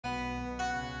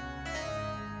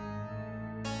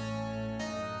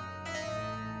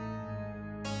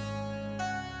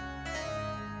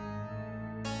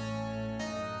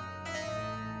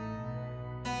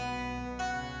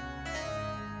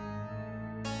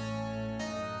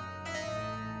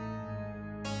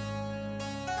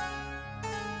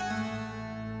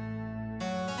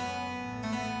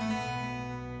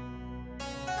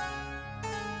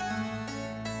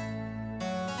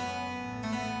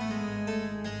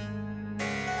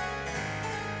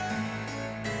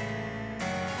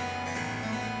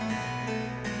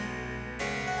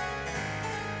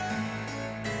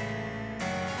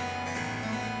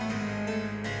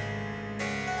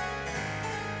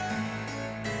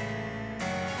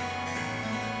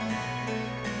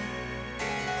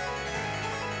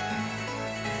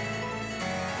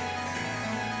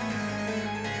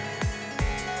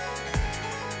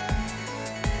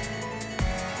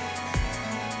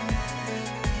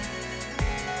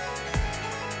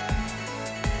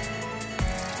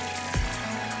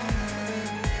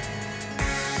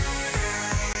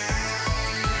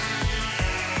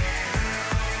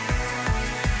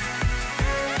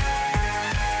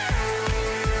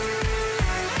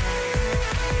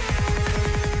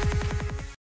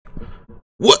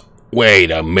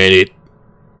Wait a minute.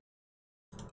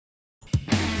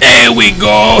 There we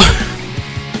go.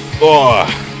 Oh.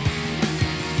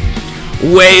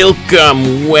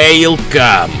 Welcome,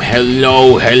 welcome.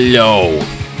 Hello, hello.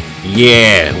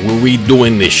 Yeah, we're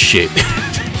redoing this shit.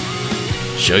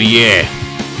 So yeah,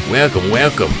 welcome,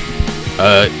 welcome.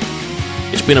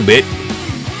 It's been a bit.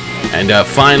 And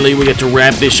finally we get to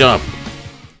wrap this up.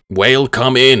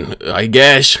 Welcome in, I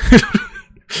guess.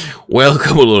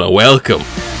 Welcome, Luna, welcome.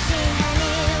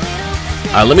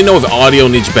 Let me know if audio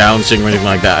needs bouncing or anything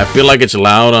like that. I feel like it's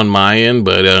loud on my end,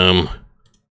 but I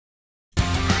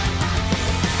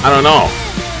don't know.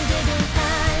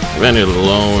 I'm gonna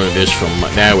lower this from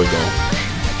there we go.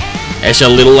 It's a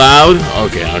little loud?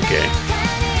 Okay, okay.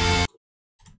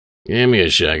 Give me a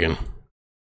second.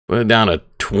 Put it down to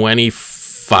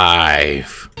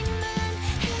 25.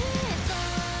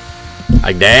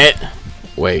 Like that?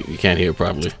 Wait, you can't hear it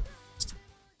properly.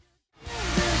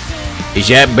 Is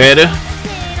that better?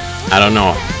 I don't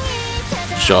know.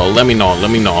 So let me know,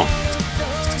 let me know.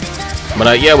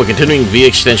 But yeah, we're continuing V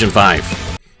extension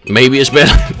 5. Maybe it's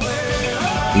better.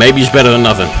 Maybe it's better than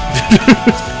nothing.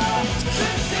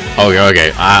 Okay,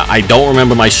 okay. I don't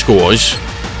remember my scores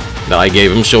that I gave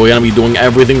him, so we're gonna be doing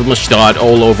everything from the start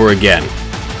all over again.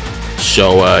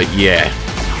 So yeah.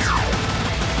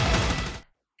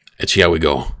 Let's see how we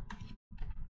go.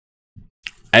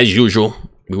 As usual,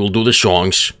 we will do the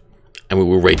songs and we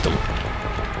will rate them.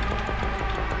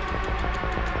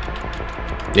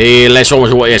 Yeah, that's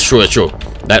almost what. Yeah, it's true. That's true.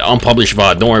 That unpublished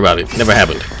VOD. Don't worry about it. Never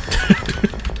happened.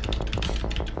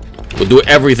 We'll do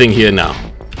everything here now.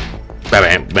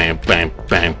 Bam, bam, bam,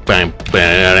 bam, bam,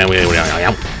 bam.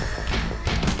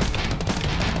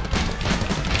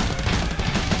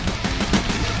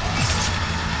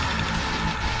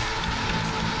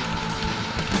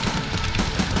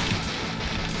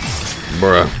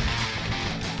 Bruh.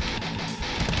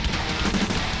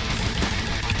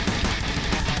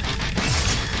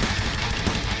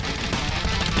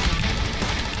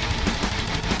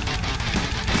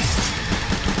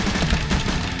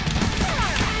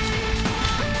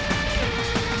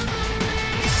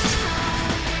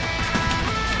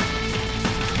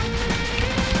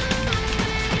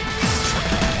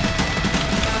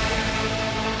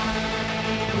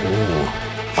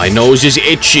 My nose is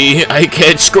itchy. I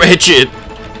can't scratch it.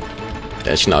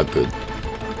 That's not good.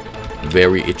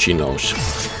 Very itchy nose.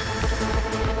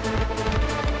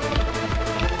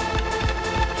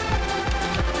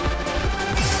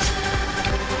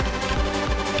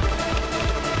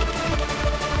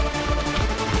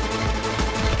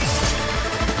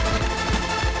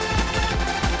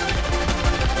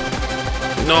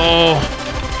 No.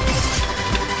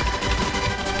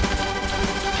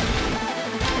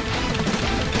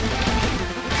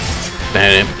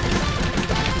 Damn it.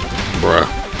 Bruh.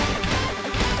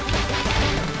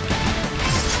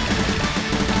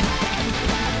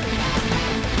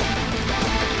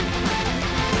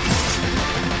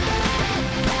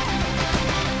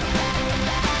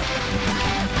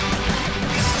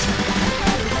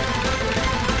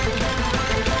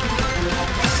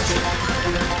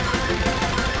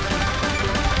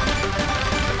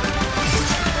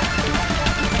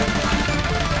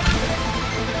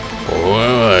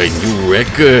 New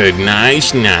record,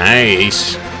 nice,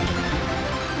 nice.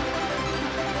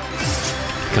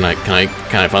 Can I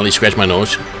finally scratch my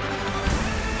nose? I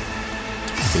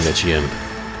think that's the end.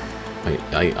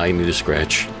 I need a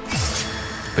scratch.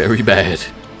 Very bad.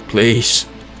 Please.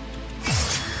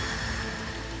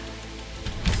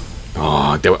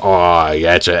 Oh,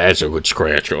 yeah, that's a good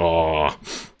scratch. Oh,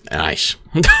 nice.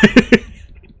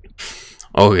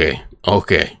 Okay,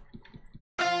 okay.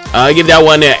 I give that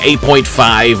one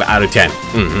 8.5 out of 10.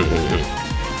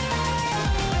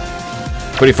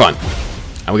 Pretty fun.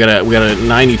 And we got a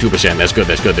 92%. That's good.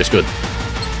 That's good. That's good.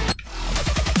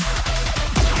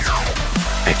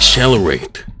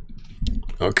 Accelerate.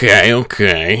 Okay.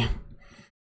 Okay.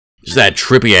 It's that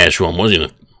trippy ass one, wasn't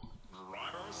it?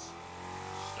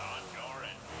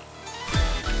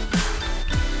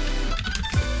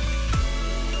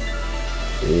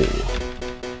 Ooh.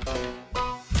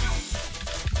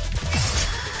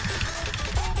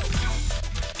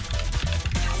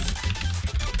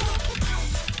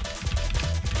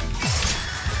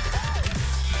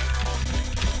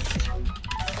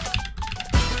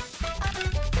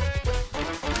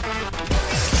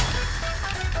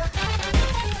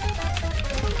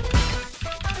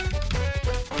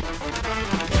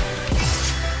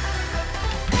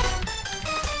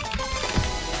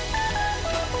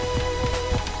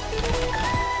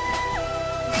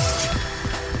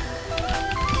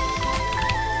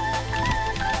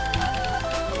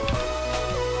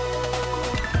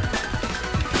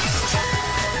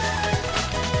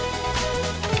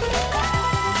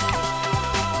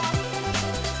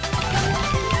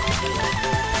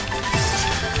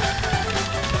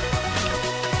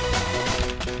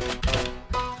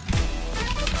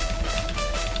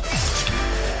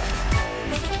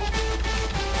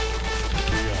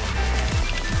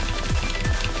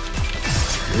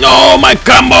 No, my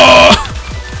combo!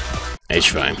 It's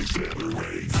fine.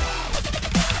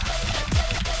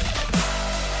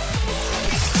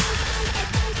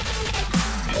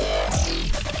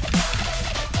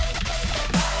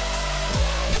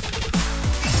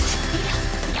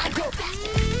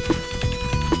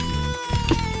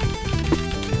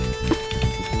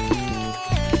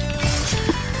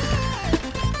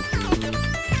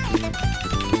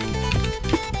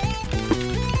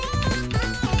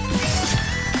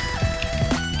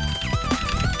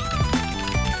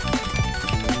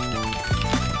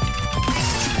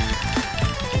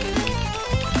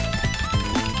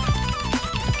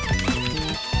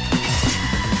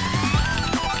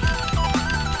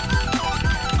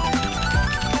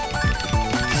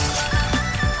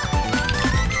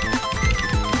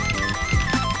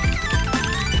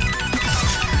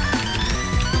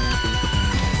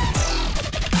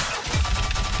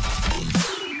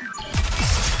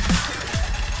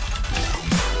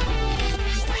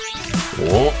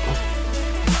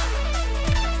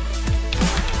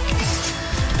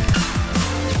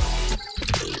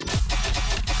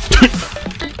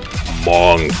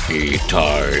 Monkey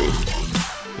time.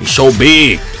 He's so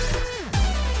big.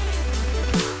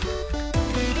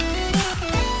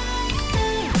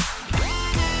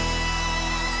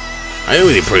 I think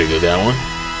we did pretty good that one.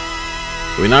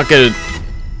 Did we not get a...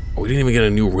 We didn't even get a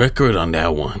new record on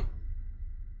that one.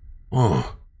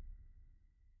 Oh.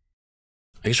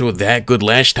 I guess we were that good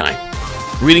last time.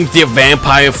 Greetings, dear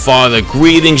vampire father.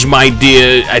 Greetings, my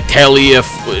dear Atelier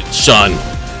son.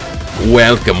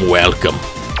 Welcome, welcome.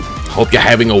 Hope you're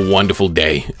having a wonderful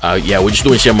day. Yeah, we're just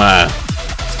doing some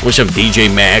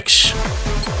DJMAX.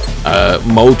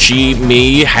 Mochi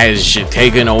me has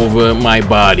taken over my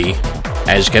body,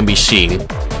 as can be seen.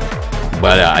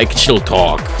 But I can still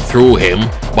talk through him.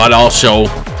 But also,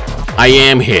 I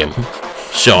am him.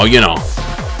 So, you know.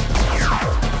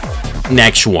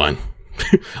 Next one.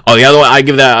 Oh, the other one, I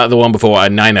give that other one before a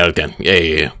 9 out of 10.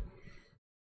 Yeah.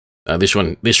 This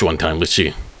one time, let's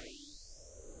see.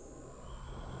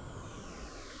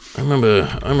 I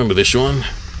remember this one.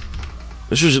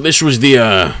 This is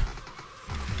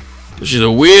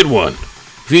a weird one.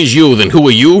 If he's you, then who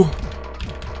are you?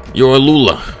 You're a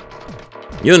Lula.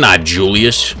 You're not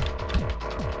Julius.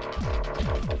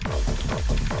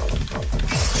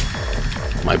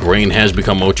 My brain has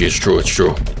become Mochi. It's true.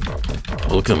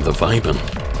 Oh, look at them, they're vibing.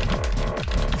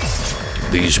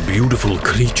 These beautiful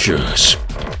creatures.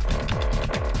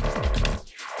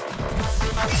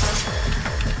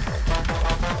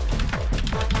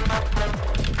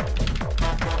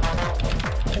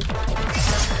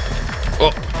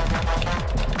 Oh.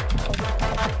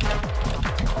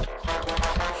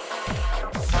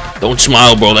 Don't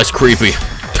smile, bro. That's creepy.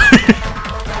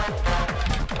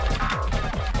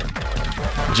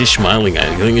 Just smiling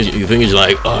at you. You think he's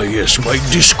like, oh yes, my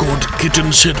Discord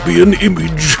kitten sent me an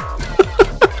image.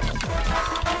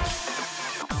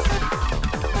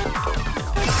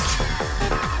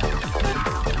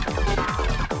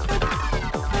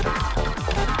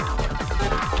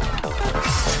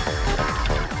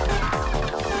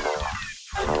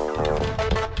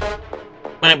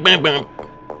 Bam, bam.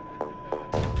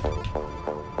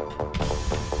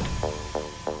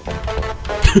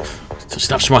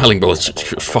 Stop smiling, bro.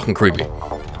 It's fucking creepy.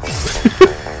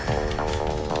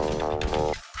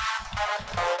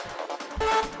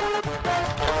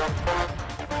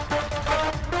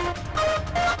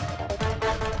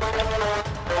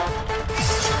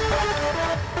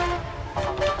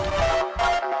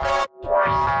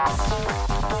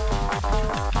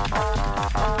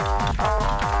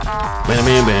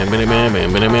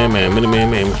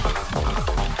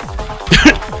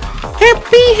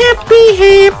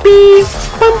 Happy.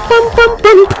 Bum, bum, bum,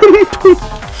 bum, bum, bum.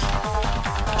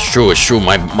 It's true.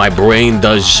 My brain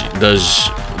does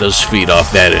feed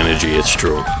off that energy. It's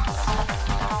true.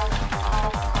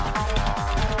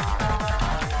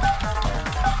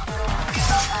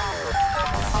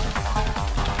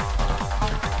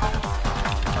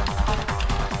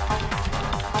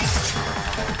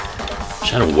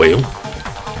 Is that a whale?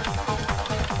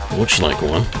 Looks like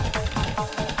one.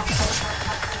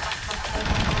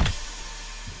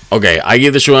 Okay, I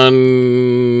give this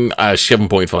one a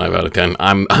 7.5 out of 10.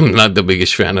 I'm not the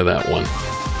biggest fan of that one.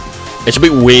 It's a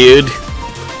bit weird.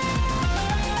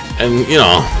 And, you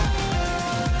know,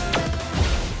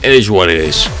 it is what it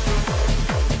is.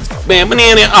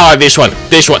 Oh, this one.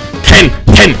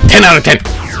 10 out of 10.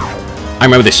 I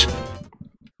remember this.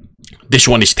 This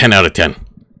one is 10 out of 10.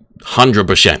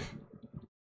 100%.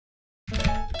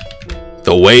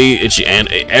 The way it's, and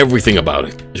everything about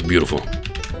it is beautiful.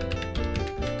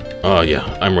 Oh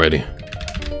yeah, I'm ready.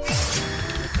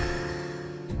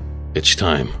 It's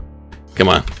time. Come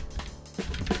on.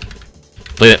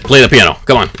 Play the piano.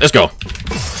 Come on, let's go.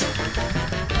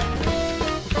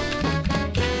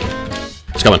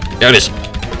 It's coming. There it is.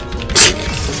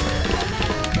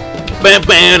 Bam,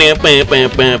 bam, bam, bam,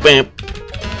 bam, bam.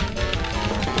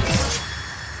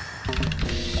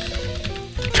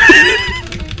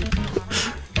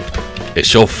 It's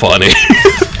so funny.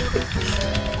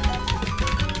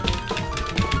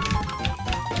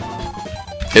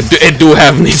 it do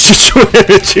have Ninja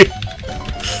energy.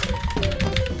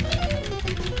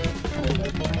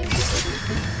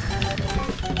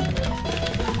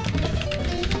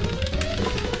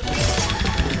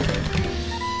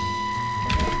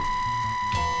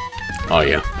 Oh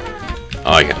yeah.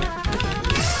 Oh yeah.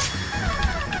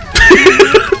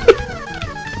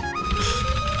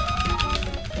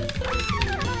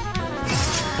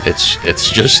 It's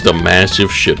just a massive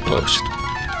shitpost.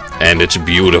 And it's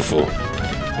beautiful.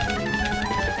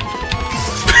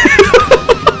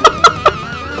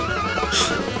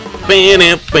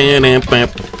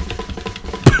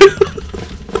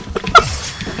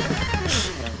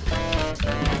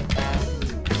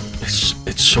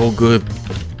 It's so good.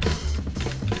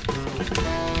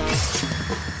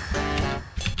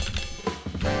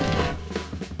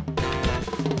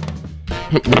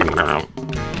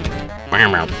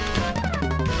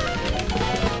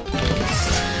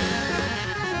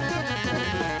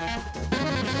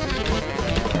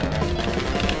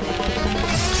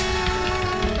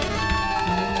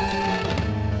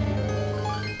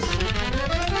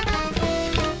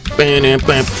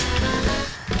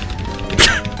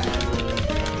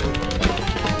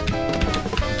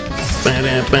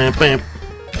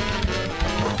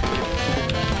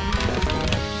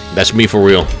 That's me for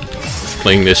real,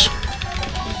 playing this.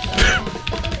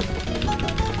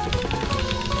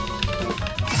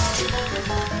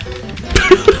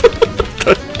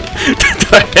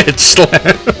 The head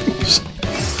slams.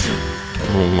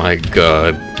 Oh my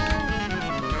god.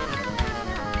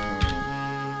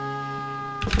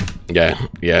 Yeah,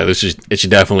 it's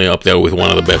definitely up there with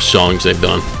one of the best songs they've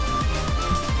done.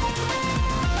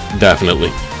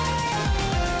 Definitely.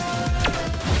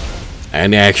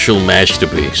 An actual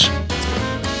masterpiece.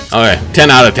 Okay,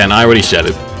 10 out of 10, I already said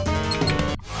it.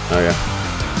 Okay.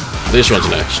 This one's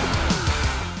next.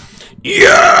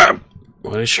 Yeah!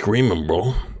 What are you screaming,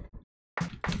 bro?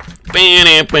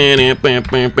 Bam, bam, bam,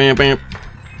 bam, bam, bam.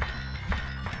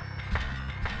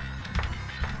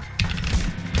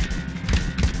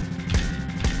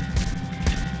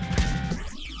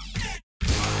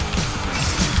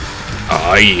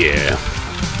 Oh yeah.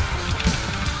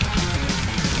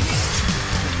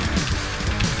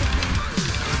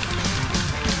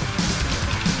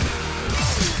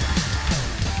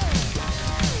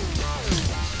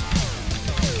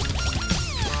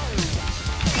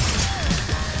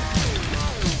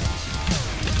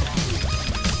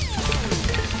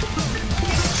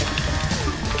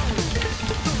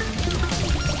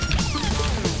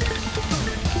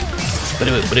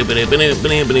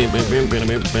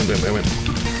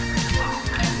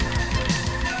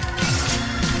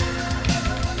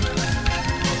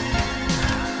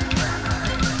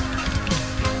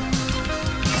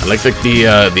 I like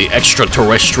the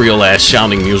extraterrestrial ass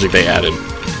sounding music they added.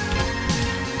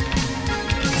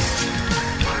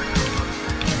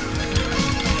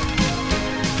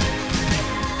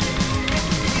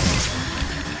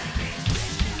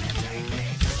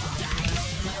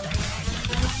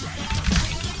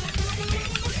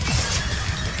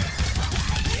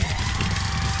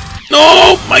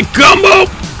 No, my combo!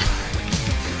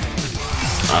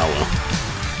 Oh well.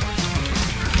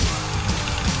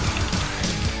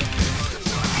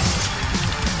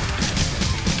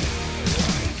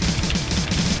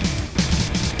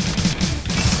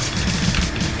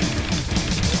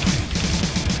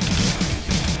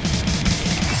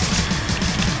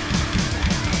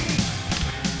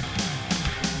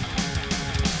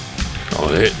 Oh,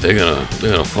 they're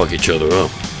gonna fuck each other up.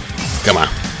 Come on.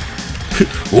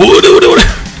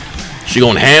 She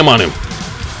going ham on him.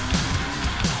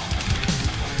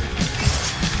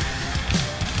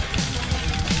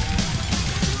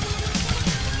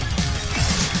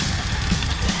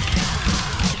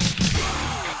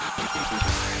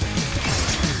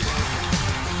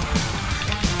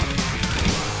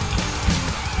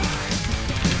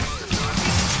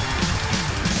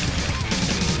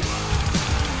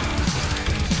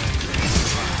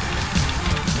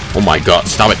 Oh my god,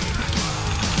 stop it.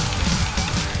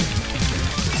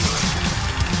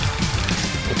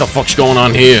 What the fuck's going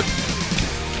on here?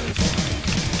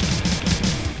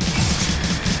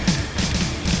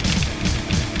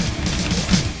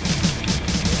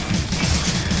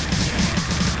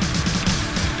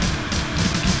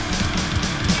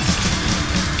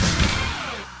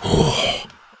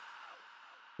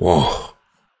 Whoa.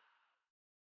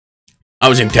 That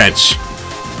was intense.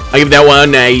 I give that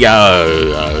one a,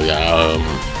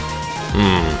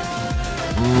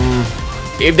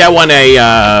 give that one a,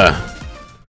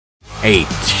 8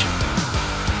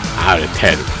 out of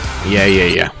 10.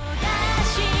 Yeah.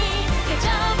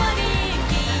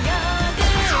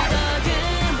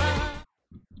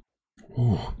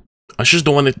 Ooh. That's just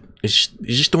the one that, is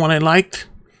this the one I liked?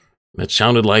 That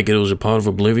sounded like it was a part of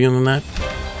Oblivion and that?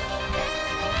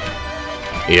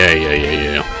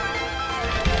 Yeah.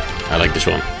 I like this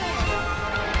one.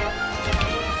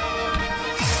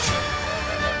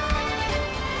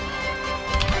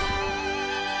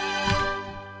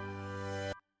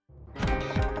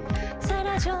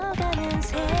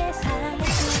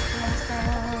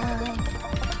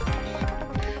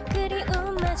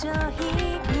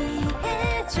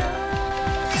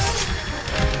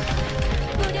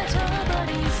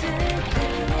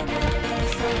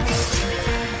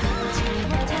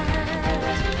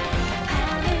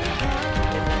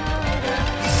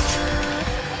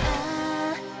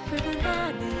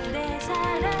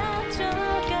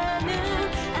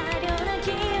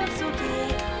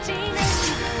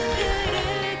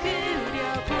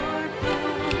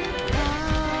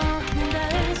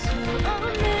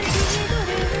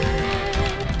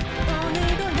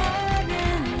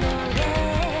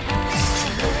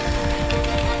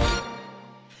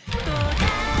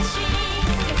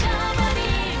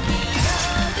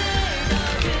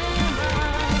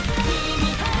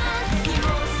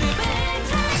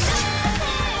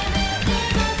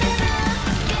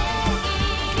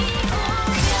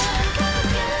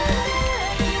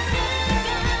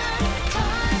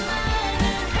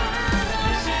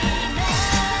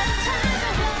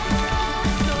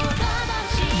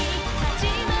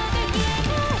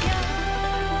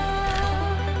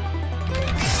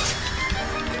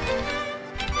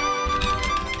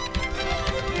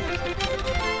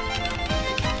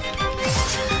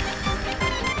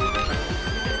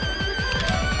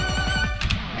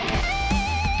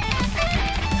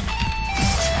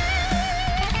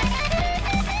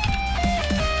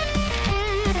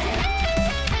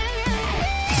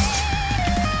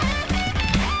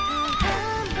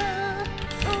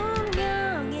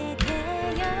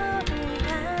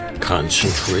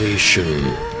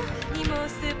 Concentration.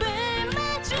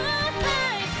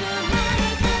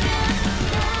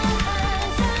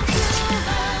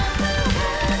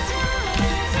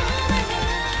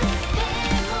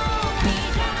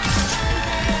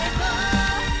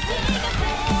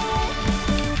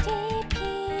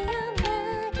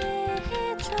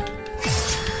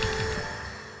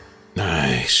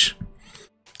 Nice.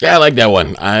 Yeah, I like that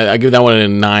one. I give that one a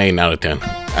 9 out of 10.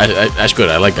 That's good.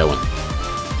 I like that one.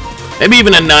 Maybe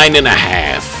even a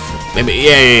 9.5. Maybe,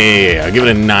 yeah. I'll give it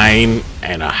a 9.5.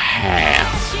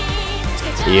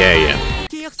 Yeah.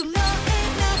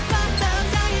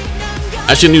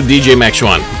 That's a new DJMAX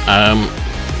one.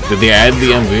 Did they add the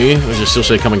MV? Or does it still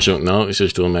say coming soon? No, it says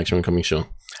still maximum coming soon.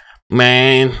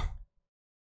 Man.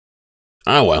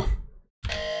 Oh well.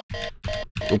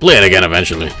 We'll play it again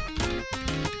eventually.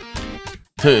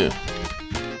 Huh.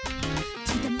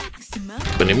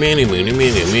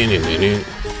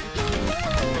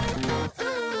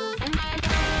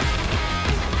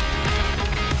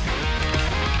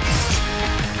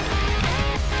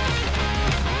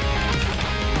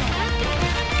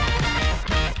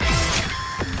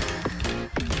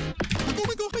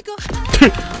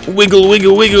 Wiggle,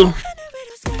 wiggle, wiggle.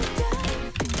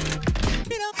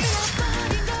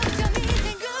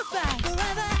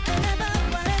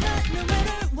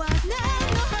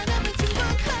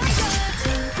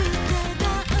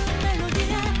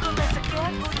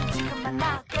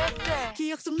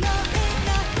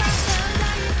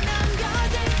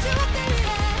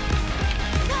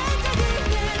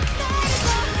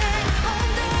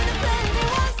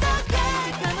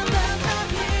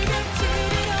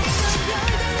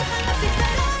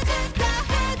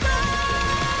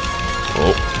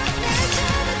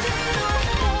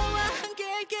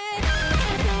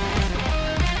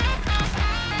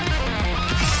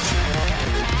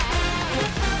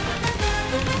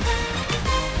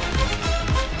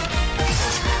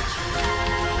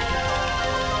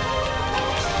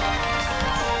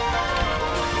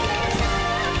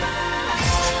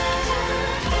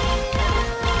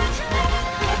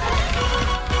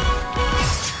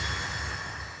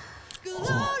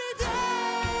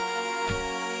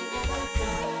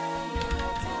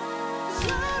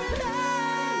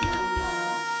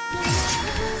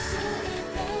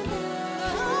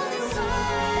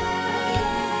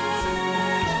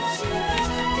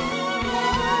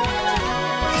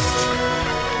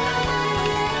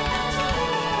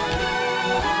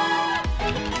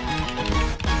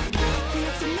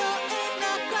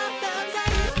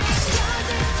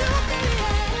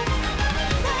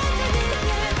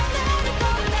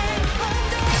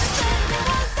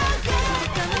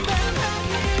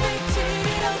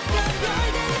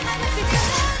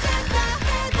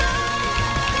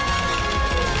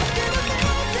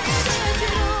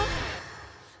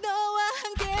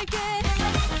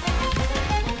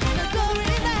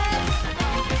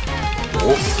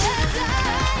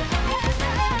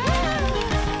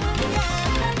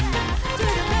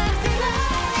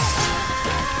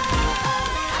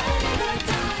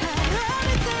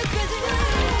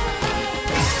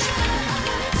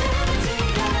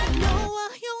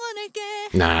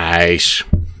 Nice.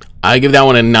 I give that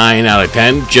one a 9 out of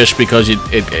 10 just because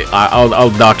I'll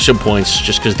dock some points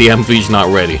just because the MV's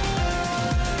not ready.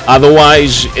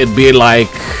 Otherwise, it'd be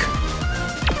like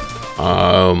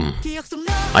a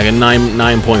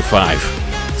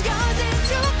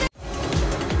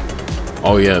 9.5.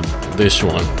 Oh yeah, this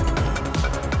one.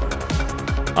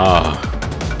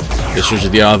 This was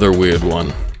the other weird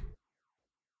one.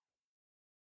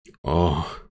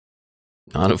 Oh,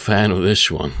 not a fan of this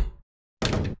one.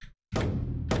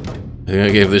 I think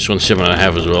I gave this one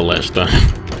 7.5 as well last time.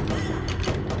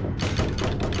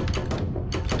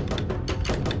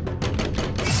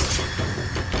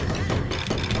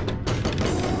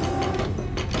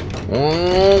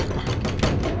 Oh.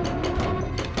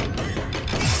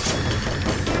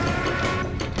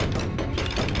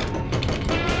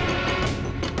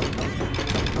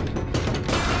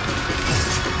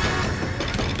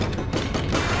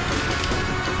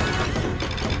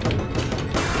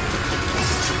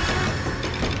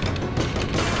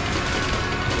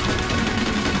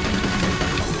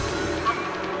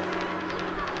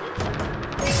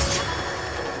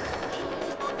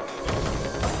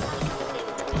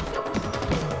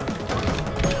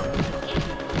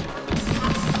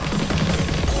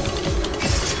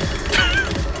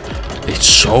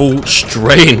 So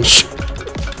strange.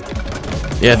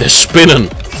 Yeah, they're spinning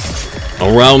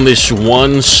around this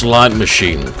one slot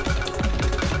machine.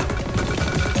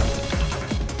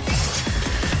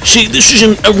 See, this is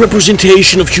a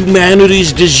representation of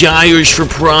humanity's desires for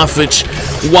profits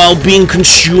while being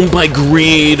consumed by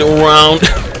greed around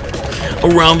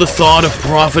the thought of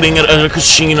profiting at a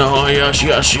casino. Oh, yes,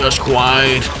 yes, yes,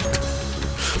 quite.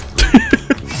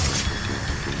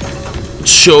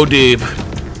 It's so deep.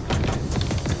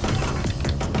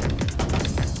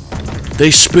 They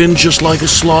spin just like a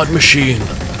slot machine.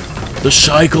 The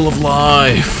cycle of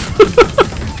life.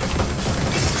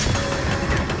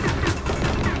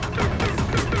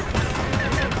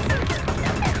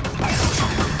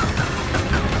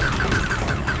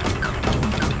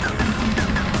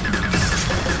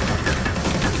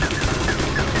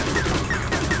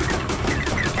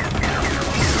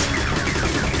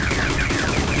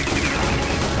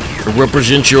 It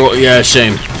represents your... Yeah,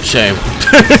 same.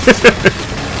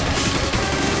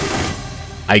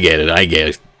 I get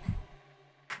it.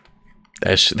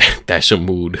 That's a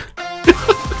mood.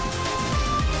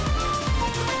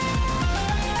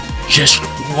 Just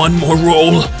one more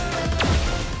roll.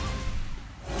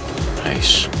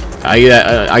 Nice.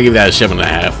 I give that a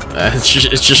 7.5.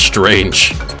 It's just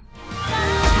strange.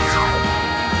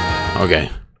 Okay.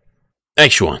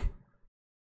 Next one.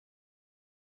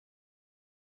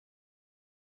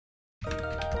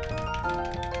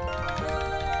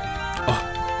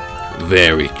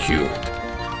 Very cute.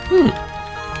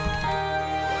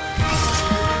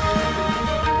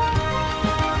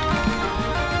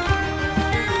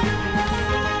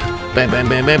 Bam, bam,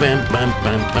 bam, bam, bam, bam,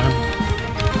 bam, bam.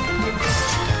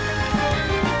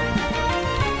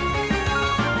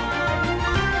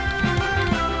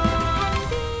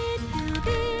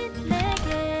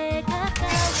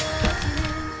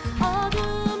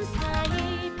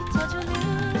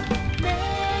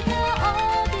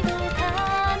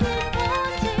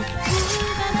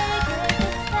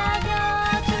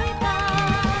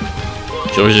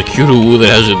 So is it cute woo that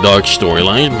has a dark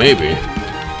storyline? Maybe.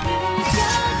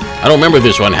 I don't remember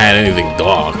this one had anything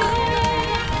dark.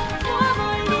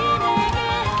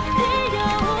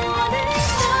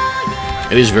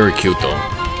 It is very cute though.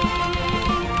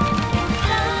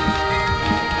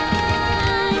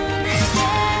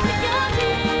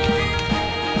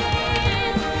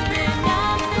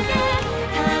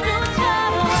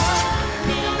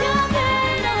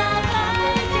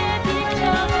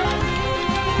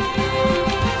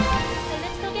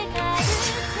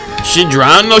 She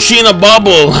drowned? No, she in a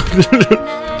bubble.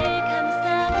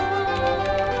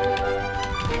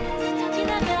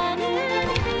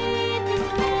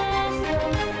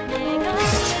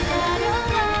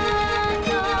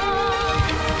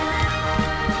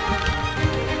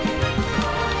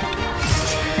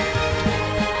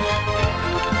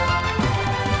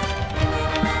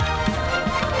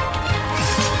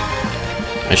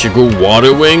 I should go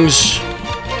water wings?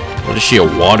 What is she, a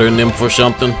water nymph or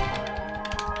something?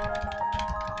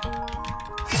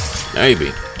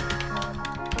 Maybe.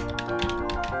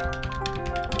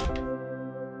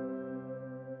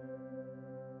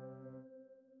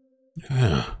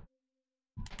 Yeah.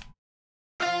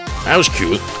 That was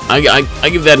cute. I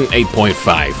give that an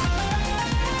 8.5.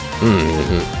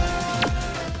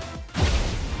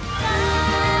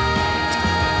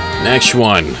 Next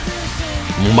one.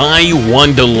 My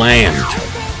Wonderland.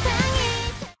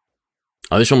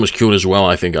 Oh, this one was cute as well,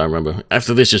 I think I remember.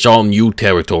 After this, it's all new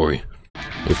territory.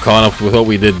 We've caught up with what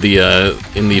we did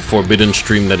in the Forbidden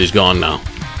stream that is gone now.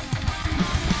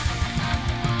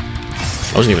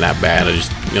 It wasn't even that bad, I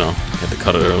just, you know, had to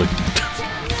cut it early.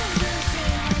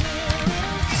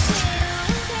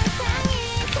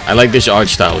 I like this art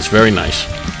style, it's very nice.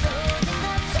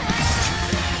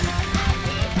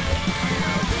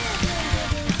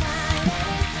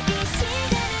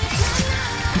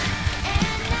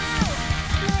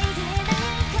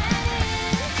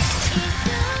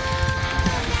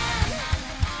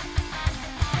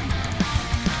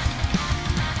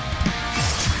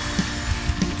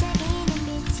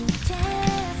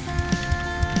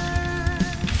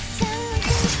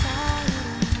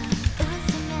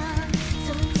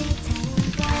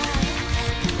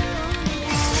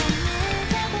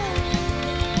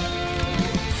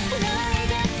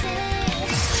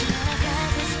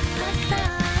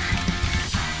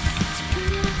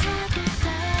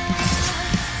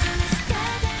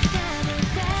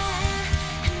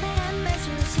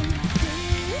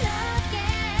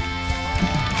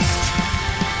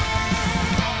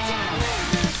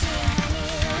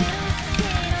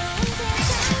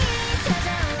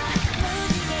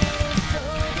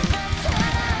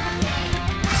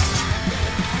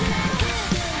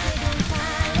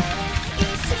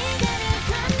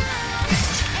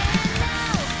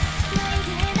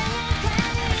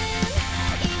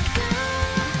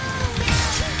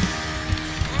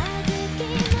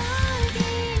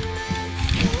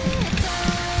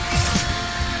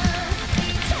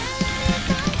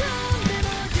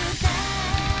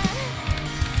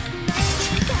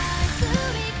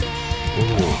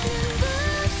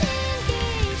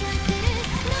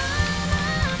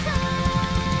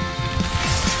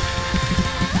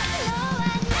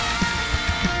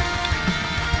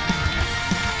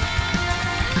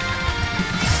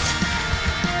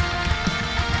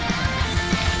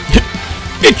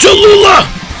 It's Cholula!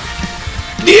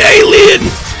 The alien!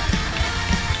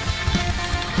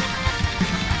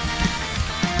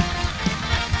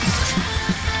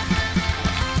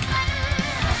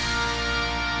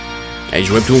 Hey,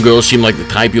 webtoon girls seem like the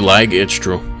type you like. It's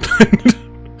true.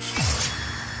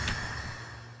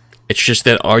 It's just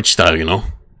that art style, you know?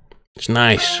 It's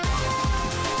nice.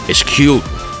 It's cute.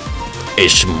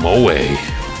 It's moe.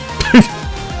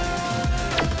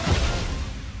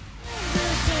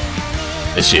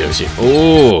 Let's see.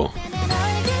 Oh.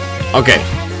 Okay.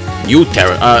 New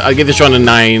territory. I'll give this one a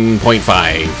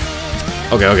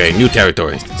 9.5. Okay. New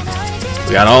territory.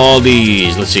 We got all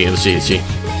these. Let's see.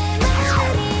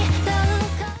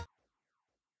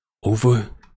 Over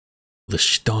the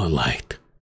starlight.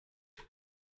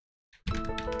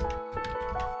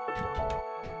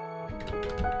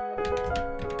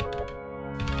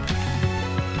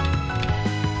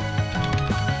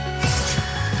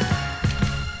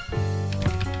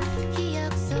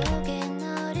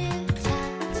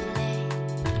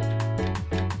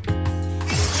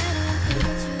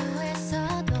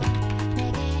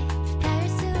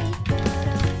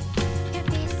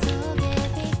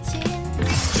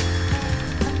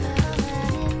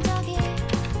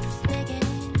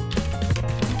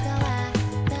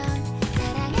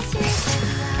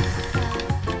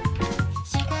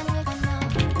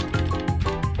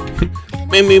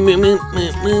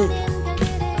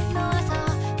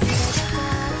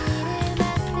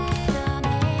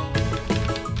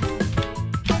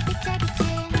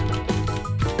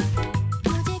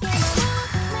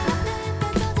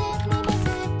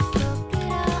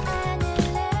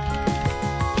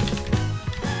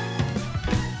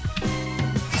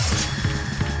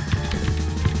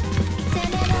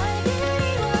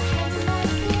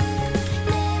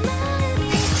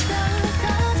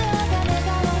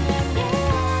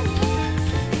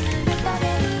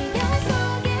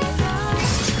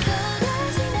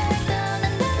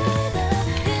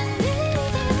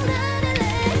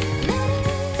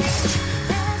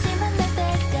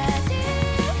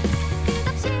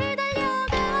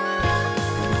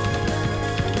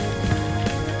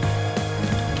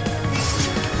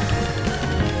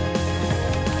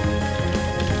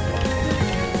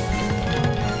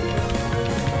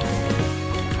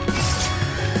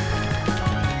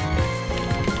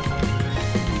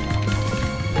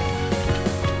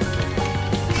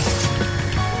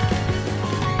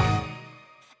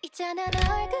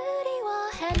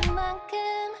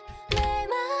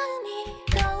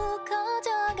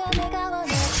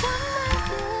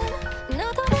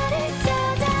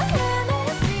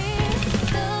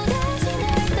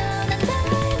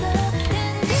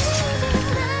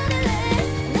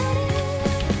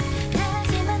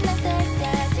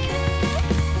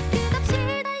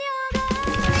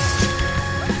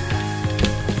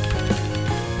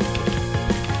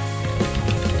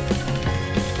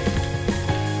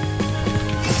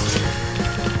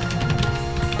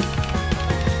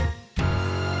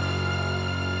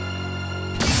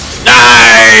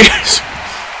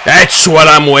 That's what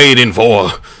I'm waiting for.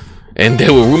 And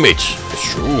they were roommates.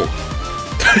 It's true.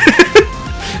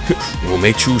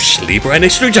 Roommates who sleep right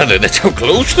next to each other. That's how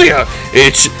close they are.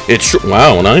 It's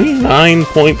wow,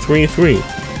 99.33.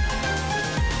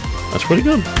 That's pretty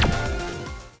good.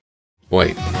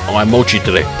 Wait, oh, I'm mochi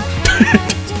today.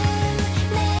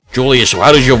 Julius,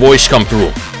 how does your voice come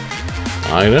through?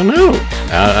 I don't know.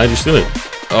 I just did it.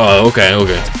 Oh, okay.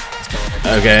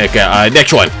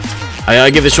 Next one.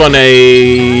 I give this one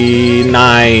a 9.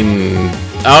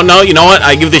 Oh no, you know what?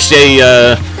 I give this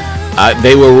a.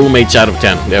 They were roommates out of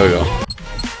 10. There we go.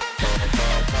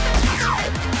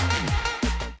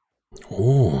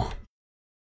 Ooh,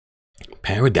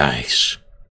 paradise.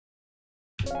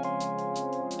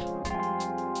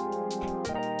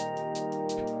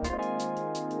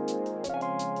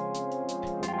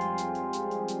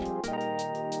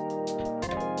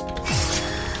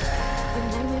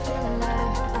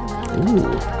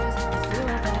 Ooh.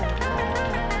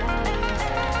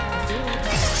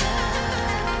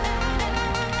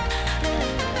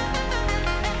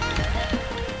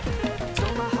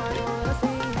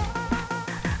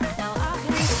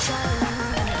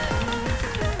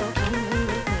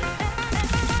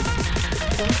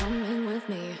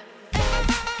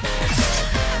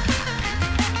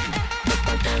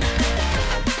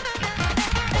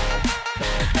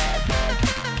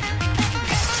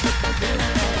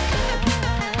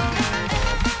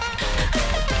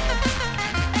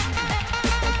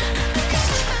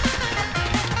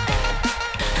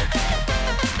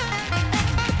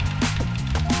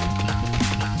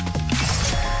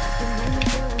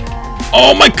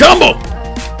 Oh, my combo!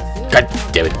 God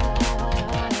damn it.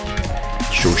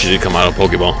 Sure, she did come out of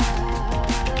Pokeball.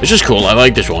 This is cool. I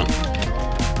like this one.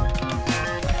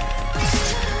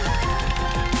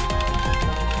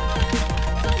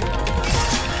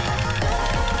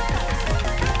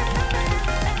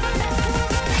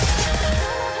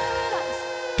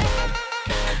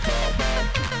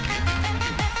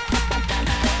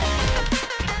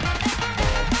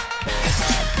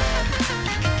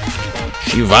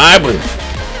 She vibing.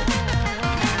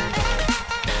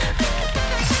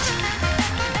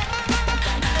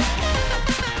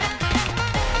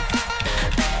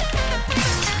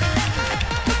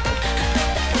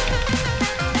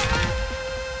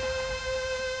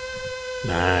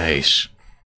 Nice.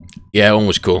 Yeah, that one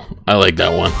was cool. I like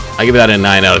that one. I give that a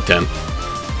 9 out of 10.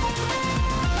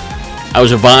 That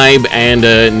was a vibe and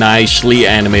a nicely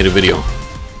animated video.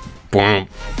 Boom,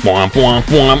 boom, boom,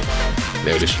 boom.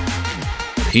 There it is.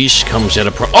 Peace comes at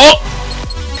a pro. Oh!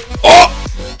 Oh!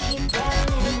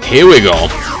 Here we go.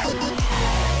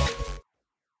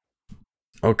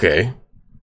 Okay.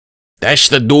 That's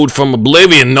the dude from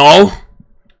Oblivion, no?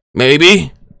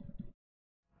 Maybe?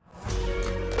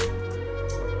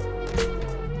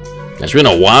 It's been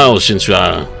a while since, wait,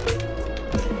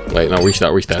 no,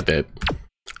 restart that.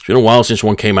 It's been a while since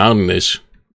one came out in this.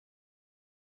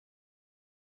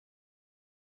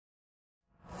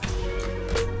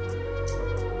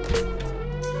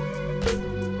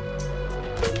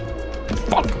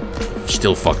 Fuck.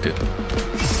 Still fucked it.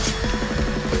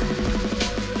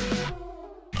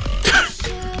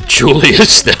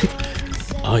 Julius, then.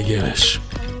 Ah, yes.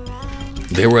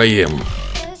 There I am.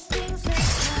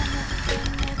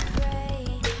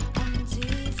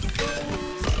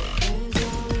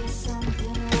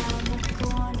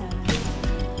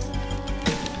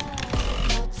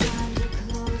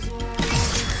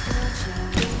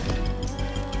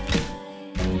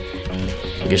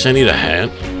 I guess I need a hat.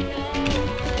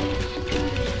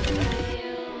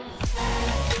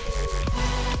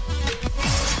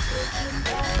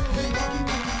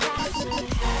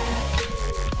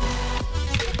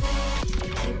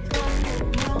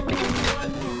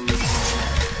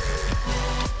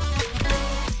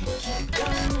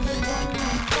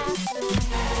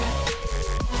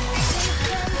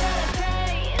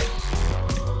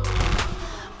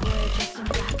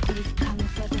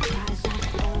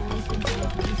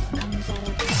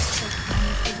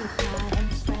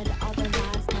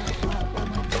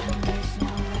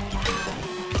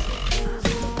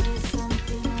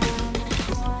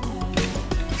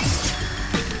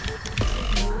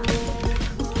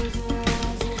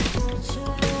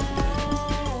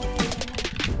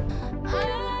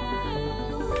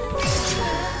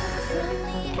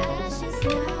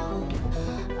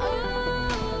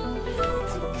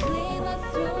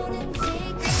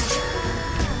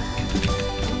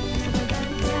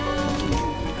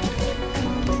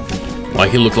 Why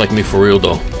he look like me for real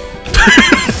though?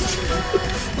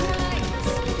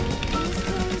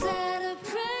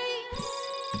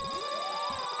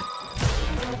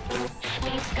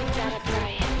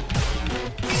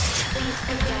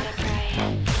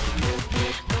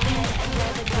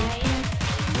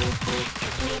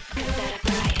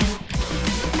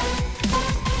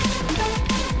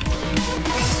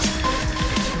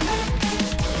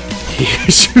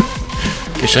 ears.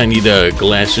 Guess I need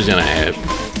glasses and a hat.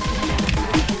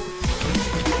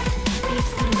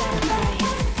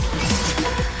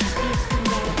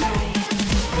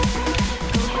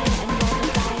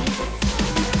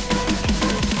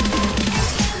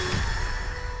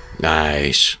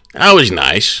 Nice. That was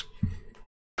nice.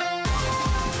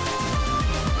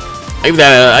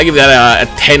 I give that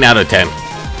a 10 out of 10.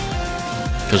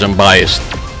 Because I'm biased.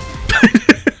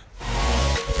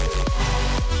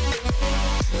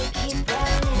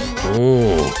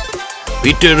 Oh,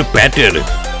 Peter Patter.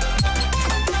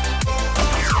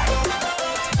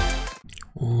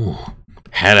 Oh,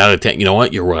 hat out of 10. You know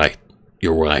what? You're right.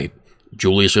 You're right.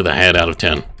 Julius with a hat out of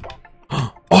 10.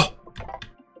 Oh.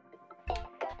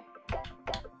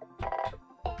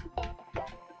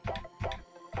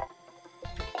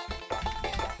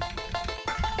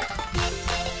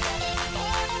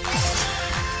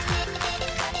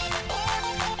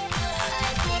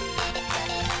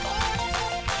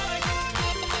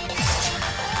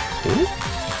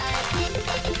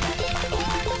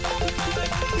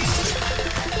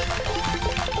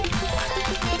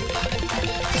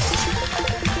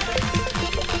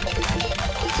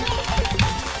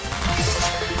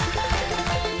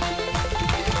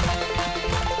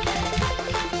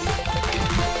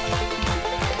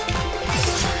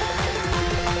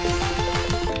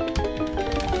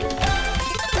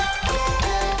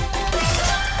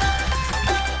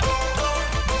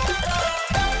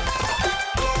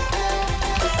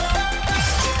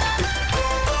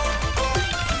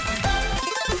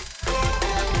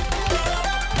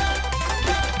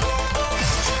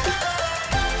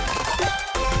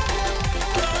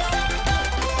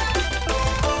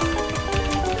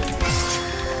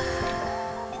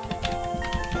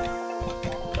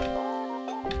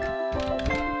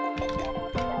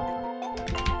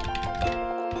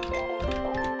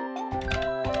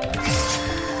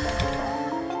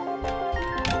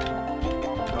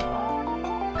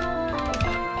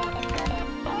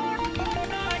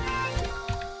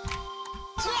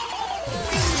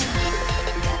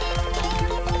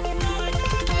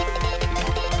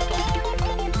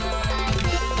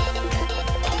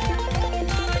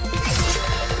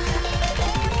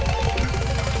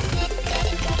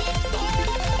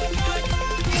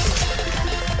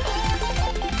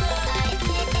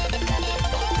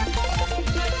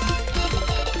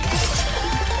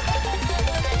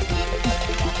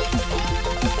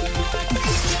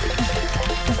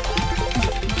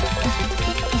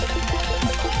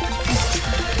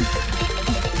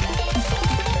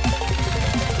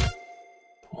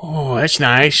 Oh, that's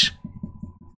nice.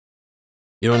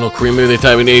 You don't know Korean, maybe they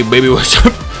type in, hey, baby, what's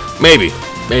up? Maybe.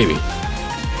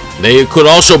 They could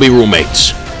also be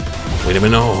roommates. Wait a minute,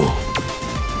 no.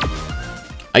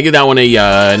 I give that one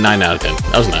a 9 out of 10.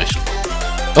 That was nice.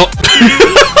 Oh!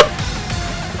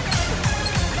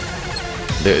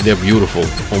 they're beautiful.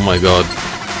 Oh my god.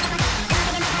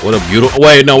 What a beautiful...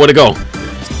 Wait, no, where'd it go?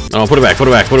 No, put it back.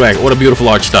 What a beautiful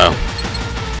art style.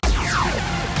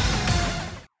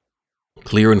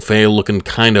 Clear and fail looking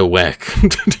kinda whack.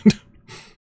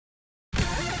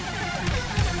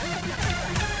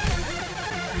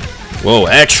 Whoa,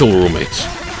 actual roommates.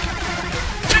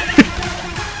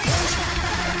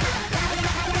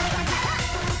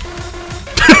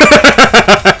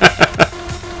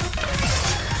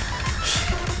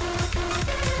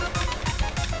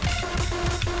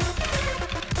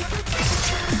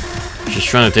 Just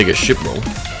trying to take a ship roll.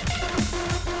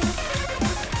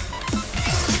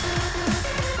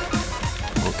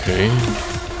 Okay.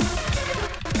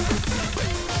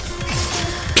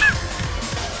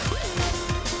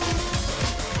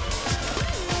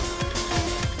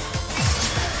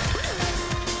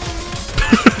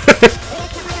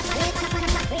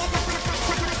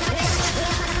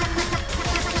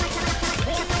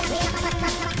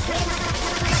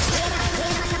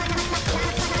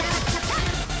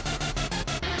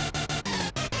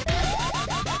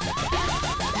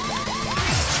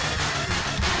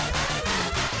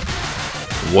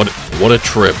 What a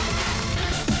trip.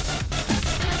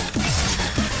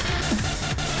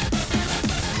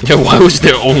 Yeah, why was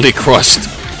there only crust?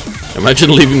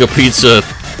 Imagine leaving a pizza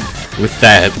with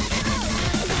that.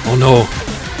 Oh no,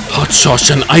 hot sauce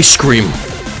and ice cream.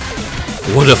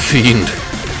 What a fiend.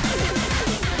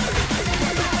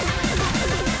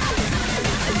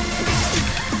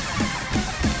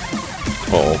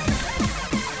 Uh-oh.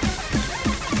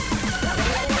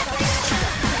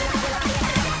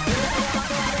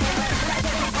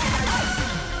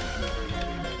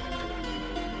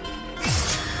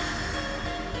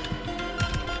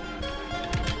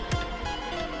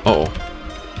 Uh-oh.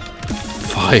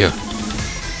 Fire.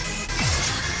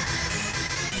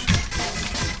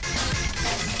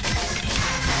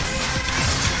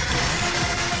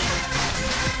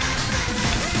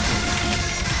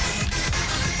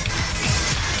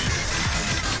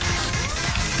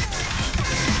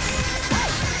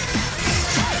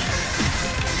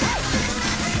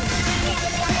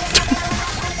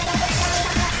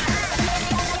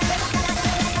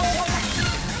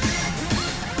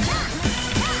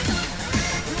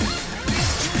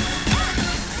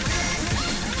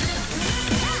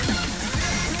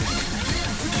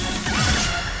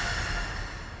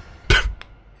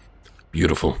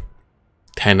 beautiful.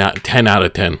 10 out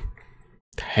of 10.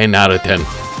 10 out of 10.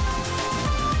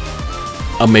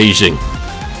 Amazing.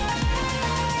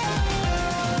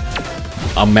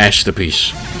 A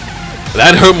masterpiece.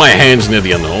 That hurt my hands near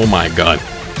the end. Oh my god.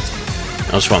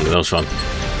 That was fun. That was fun.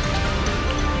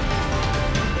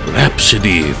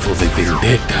 Rhapsody for the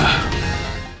Vendetta.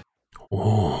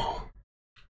 Oh.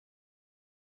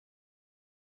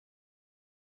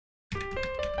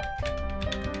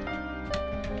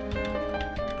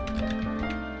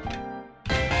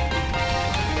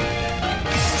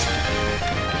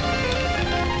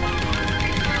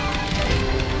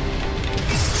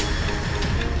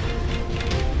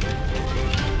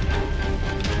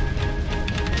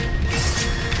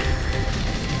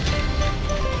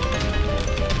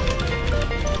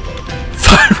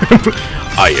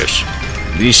 Ah yes,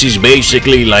 this is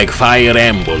basically like Fire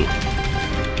Emblem.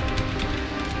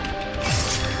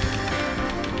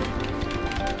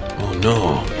 Oh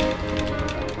no.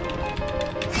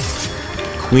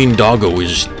 Queen Doggo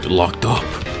is locked up.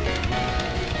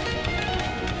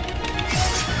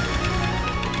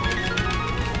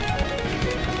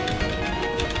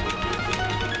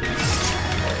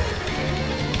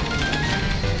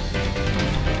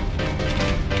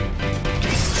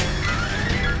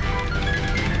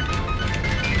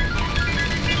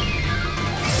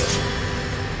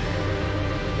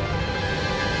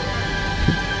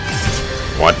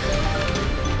 What?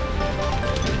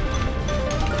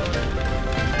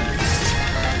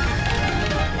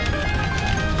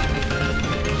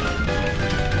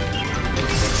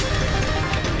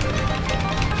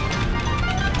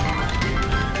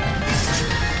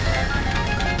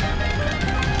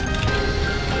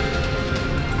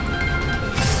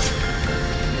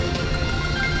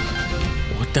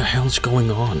 What the hell's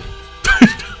going on?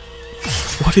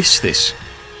 What is this?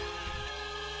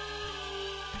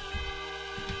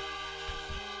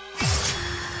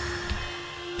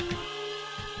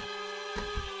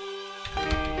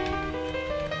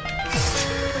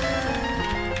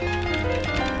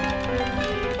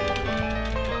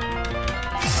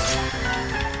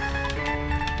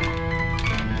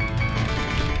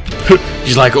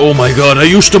 He's like, oh my god, I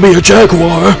used to be a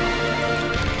jaguar!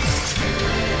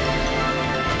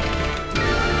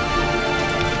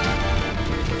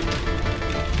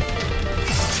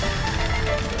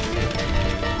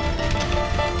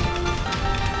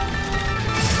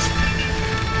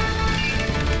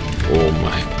 Oh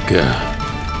my god.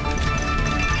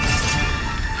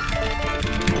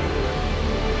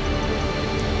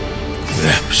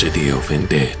 Rhapsody of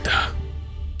Vendetta.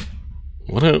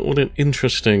 What an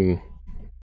interesting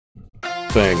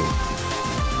thing.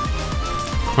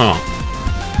 Huh.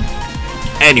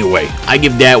 Anyway, I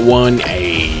give that one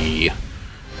a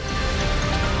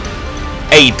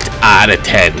 8 out of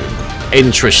 10.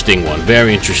 Interesting one.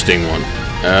 Very interesting one.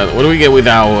 What do we get with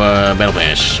our Battle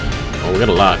Pass? Oh, we got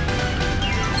a lot.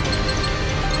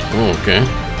 Oh, okay.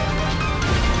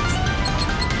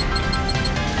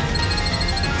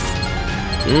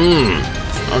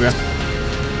 Okay.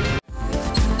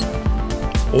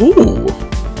 Ooh.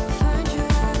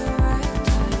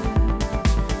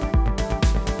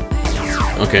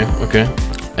 Okay, okay.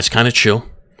 That's kind of chill.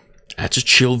 That's a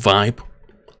chill vibe.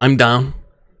 I'm down.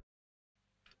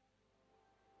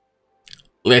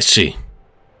 Let's see.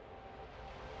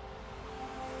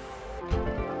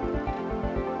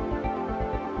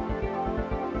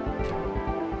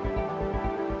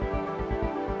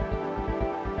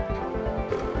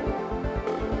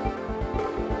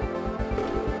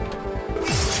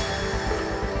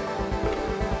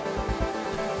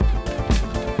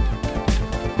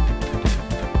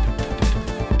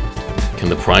 Can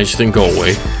the prize thing go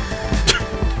away?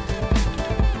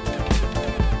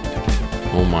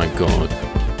 Oh my god.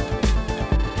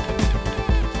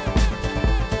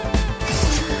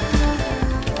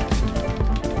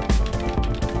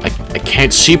 I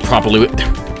can't see properly.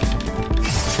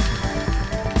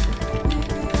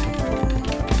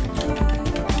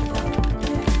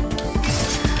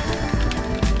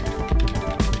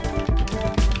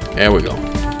 There we go.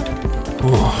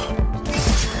 Oh.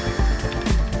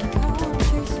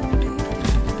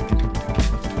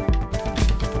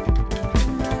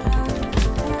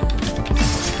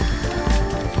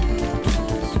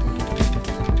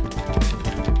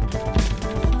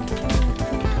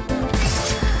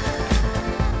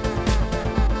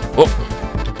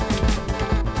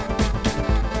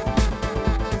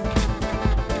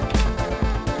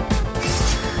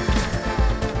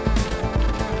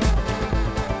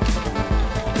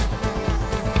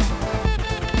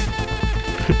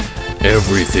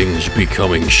 Everything's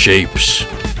becoming shapes.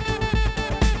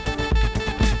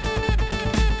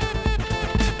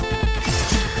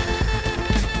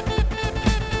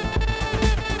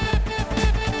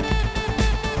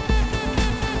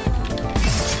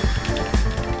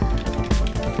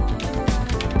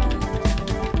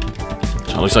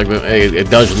 looks like it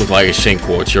does look like a Saint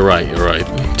Quartz. You're right. You're right.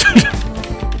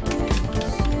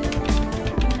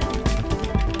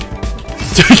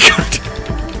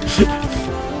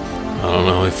 I don't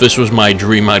know. If this was my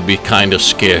dream, I'd be kind of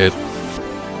scared.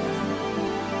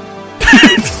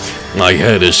 My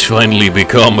head has finally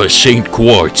become a Saint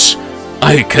Quartz.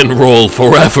 I can roll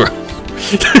forever.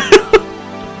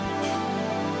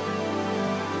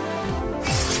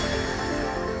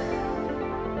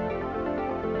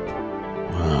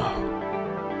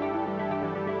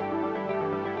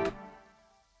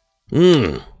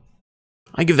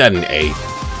 I give that an 8.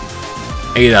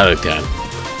 8 out of 10.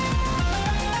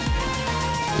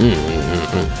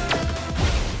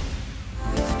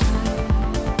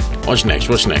 What's next?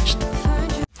 What's next?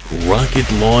 Rocket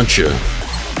launcher.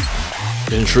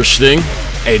 Interesting.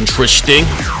 Interesting.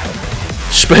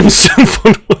 Spend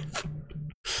 7.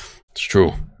 It's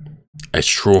true. It's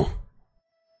true.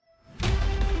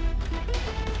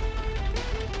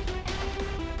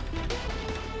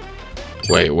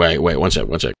 Wait. One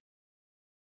sec.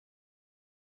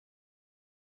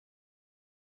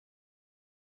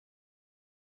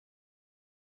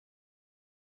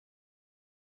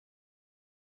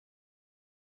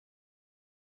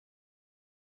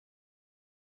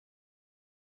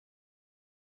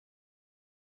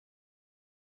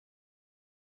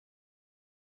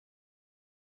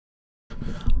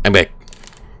 I'm back.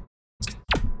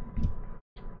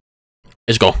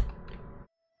 Let's go.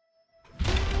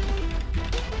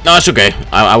 No, it's okay.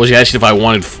 I was asking if I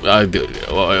wanted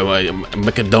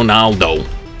McDonaldo.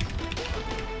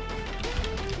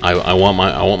 I want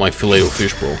my filet of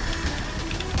fish, bro.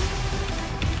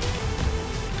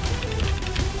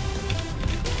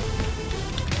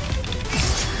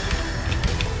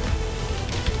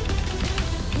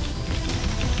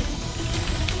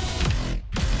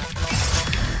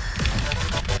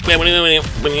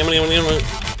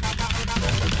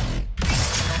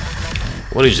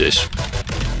 What is this?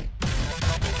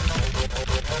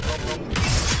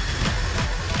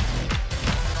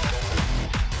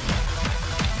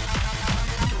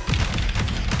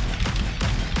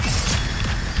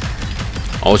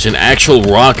 Oh, it's an actual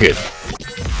rocket.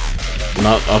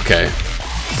 Not okay.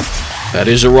 That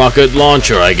is a rocket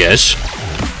launcher, I guess.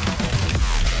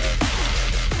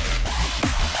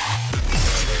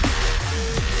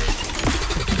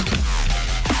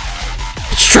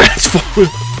 Transform.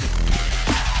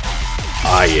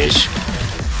 Ah, yes.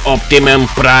 Optimum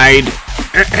Pride.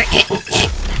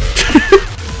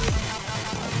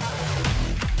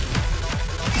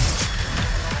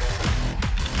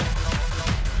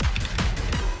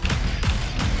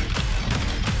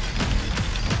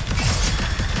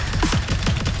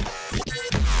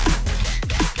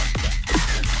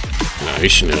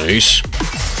 Nice, nice.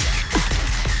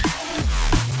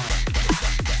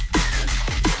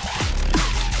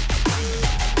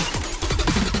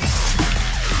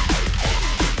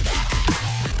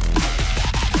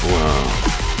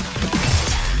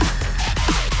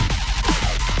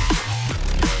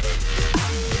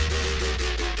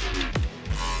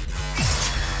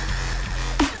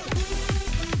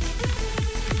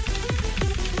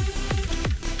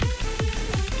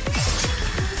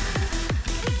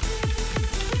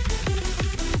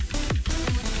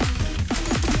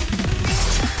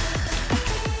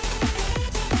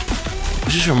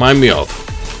 What does this remind me of?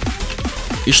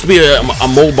 Used to be a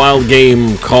mobile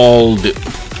game called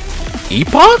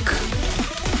Epoch?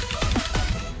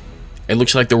 It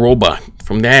looks like the robot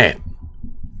from that.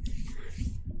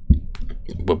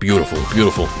 But beautiful,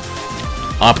 beautiful.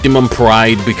 Optimum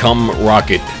Pride become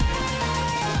Rocket.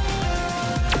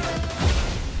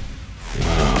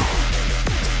 Wow.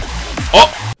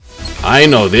 Oh! I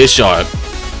know this art.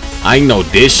 I know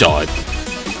this art.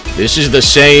 This is the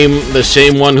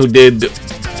same one who did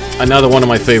another one of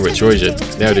my favorites. Where is it?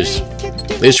 There it is.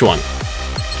 This one.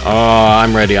 Oh,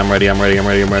 I'm ready. I'm ready.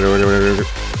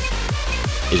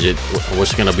 Is it?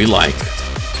 What's it gonna be like?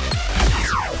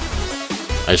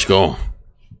 Let's go.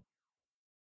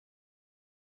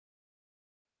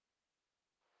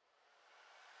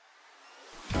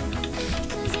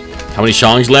 How many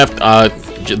songs left?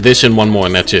 This and one more,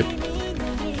 and that's it.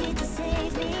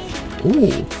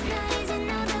 Ooh.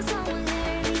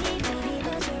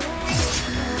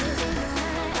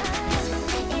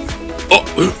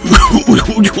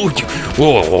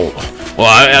 Oh.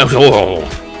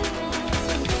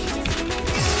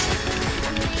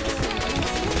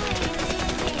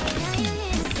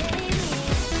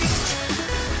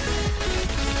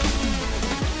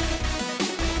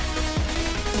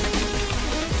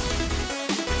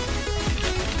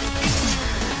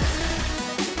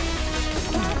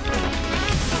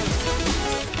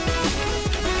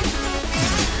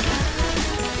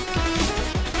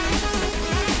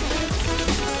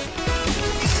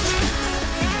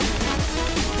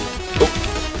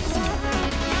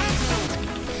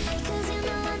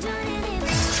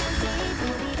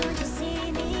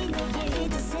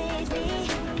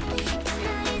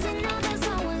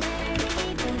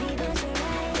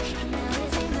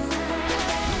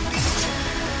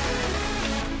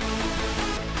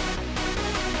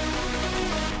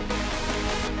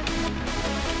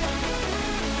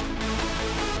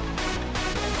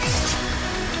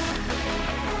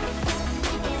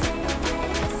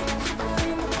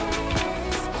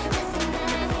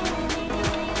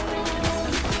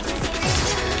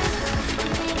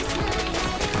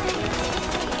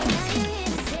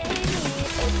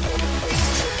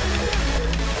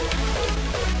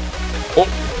 Oh.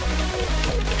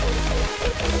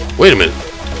 Wait a minute.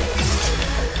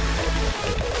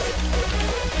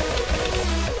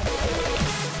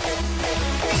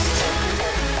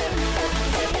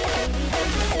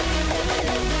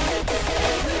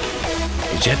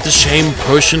 Is that the same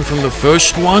person from the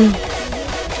first one?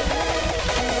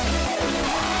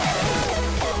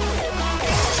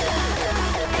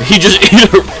 He just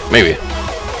maybe.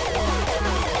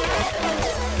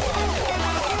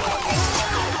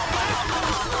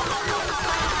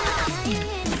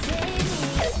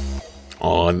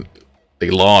 Oh, they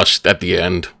lost at the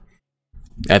end.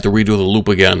 I had to redo the loop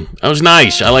again. That was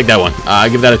nice. I like that one. I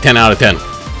give that a 10 out of 10.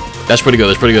 That's pretty good.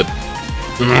 That's pretty good.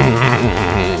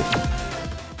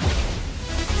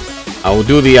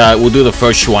 We'll do the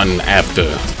first one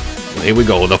after. Here we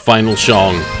go. The final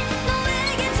song.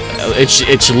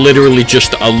 It's literally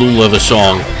just Alula the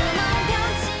song.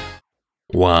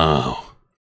 Wow.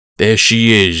 There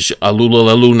she is, Alula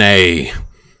La Lune.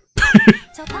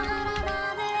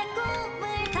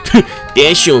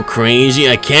 That's so crazy.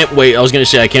 I can't wait. I was gonna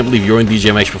say I can't believe you're in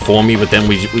DJMAX before me, but then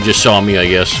we just saw me, I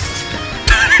guess.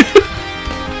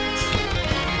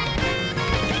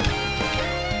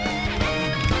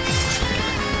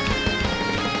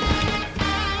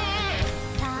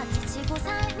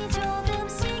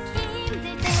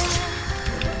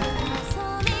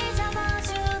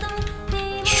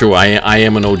 True, I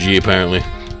am an OG apparently.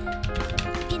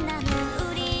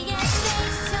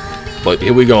 But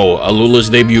here we go, Alula's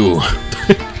debut.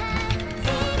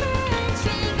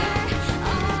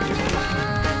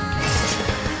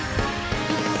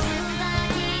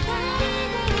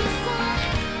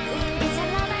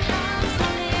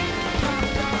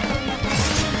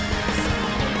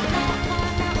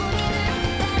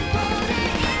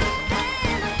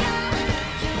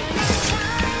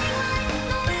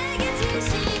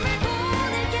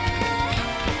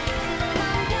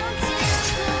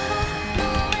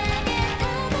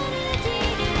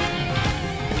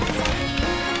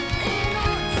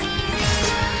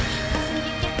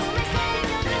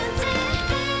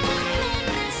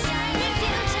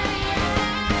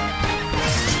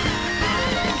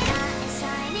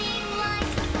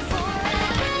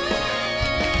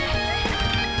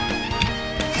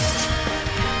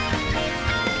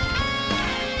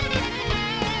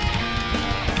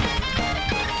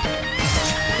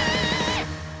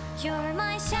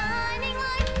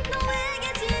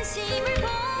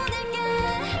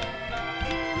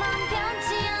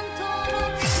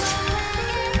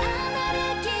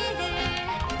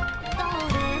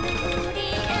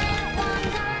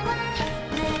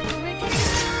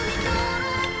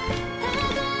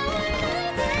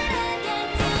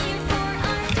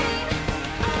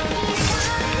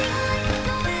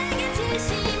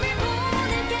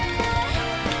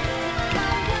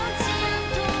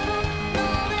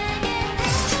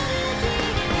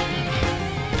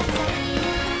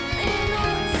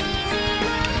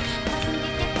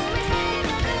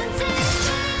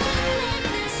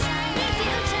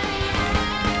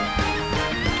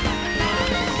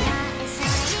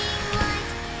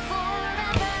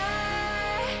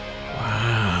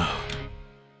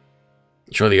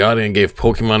 Sure, the audience gave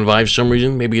Pokemon vibes for some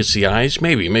reason. Maybe it's the eyes.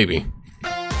 Maybe.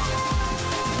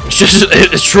 It's just,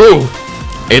 it's true.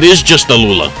 It is just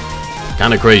Alula.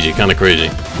 Kind of crazy.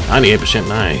 98%,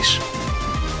 nice.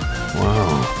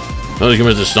 Wow. Those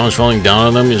gamers, the stones falling down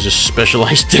on them is a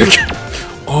specialized dick.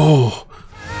 Oh.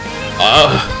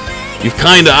 You've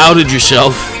kind of outed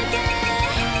yourself.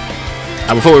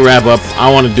 Before we wrap up,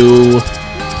 I want to do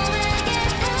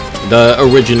the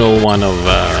original one of,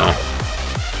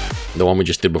 the one we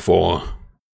just did before.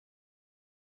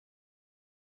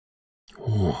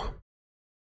 Ooh.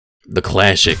 The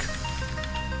classic.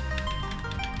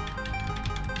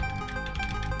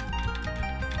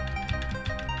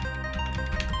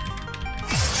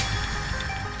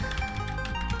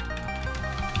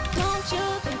 Don't you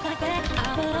think like that?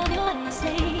 I will love you when I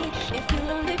say, if you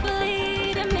only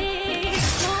believe in me.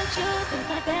 Don't you think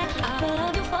like that? I will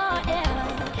love you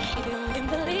forever, if you only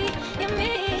believe in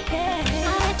me. Yeah.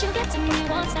 I'll let you get to me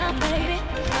one time, baby,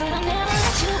 but I'll never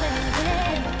let you in.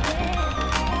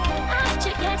 I'll let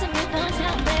you get to me one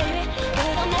time, baby,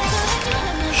 but I'll never let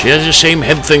you in. She has the same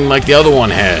head thing like the other one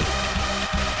had.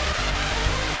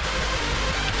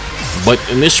 But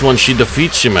in this one, she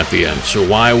defeats him at the end. So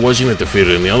why wasn't it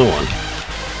defeated in the other one?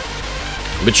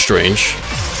 A bit strange.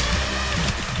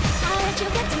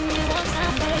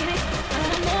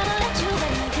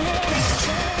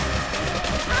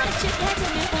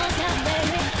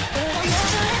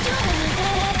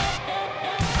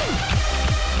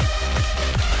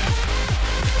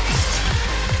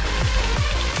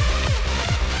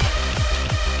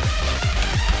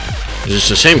 Because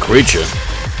it's the same creature.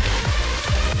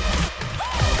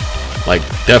 Like,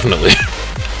 definitely.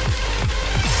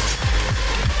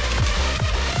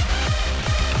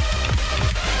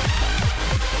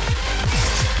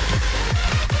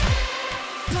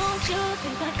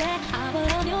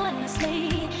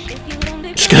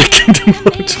 Just gonna kick them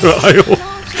out to the aisle.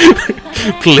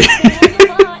 Please.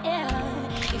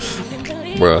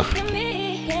 Bruh.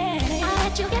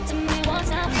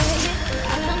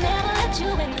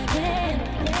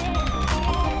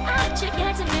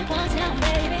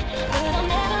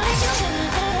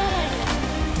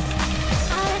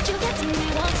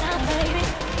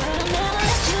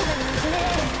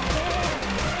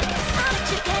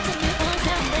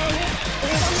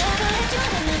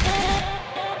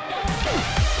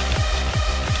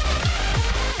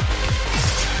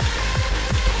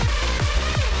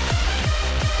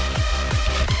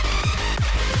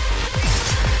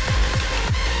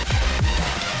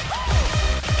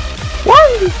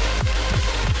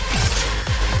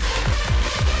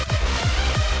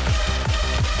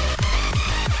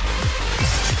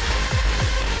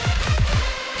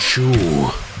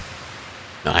 Shoo.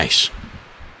 Nice.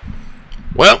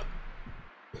 Well,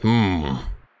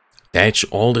 that's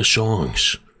all the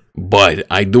songs. But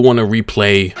I do want to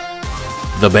replay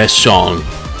the best song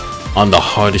on the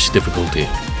hardest difficulty.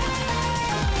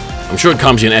 I'm sure it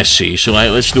comes in SC, so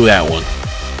let's do that one.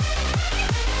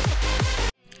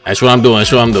 That's what I'm doing,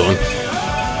 that's what I'm doing.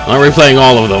 I'm not replaying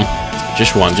all of them.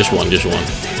 Just one.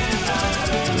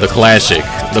 The classic,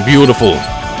 the beautiful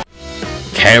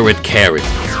Carrot Carrot.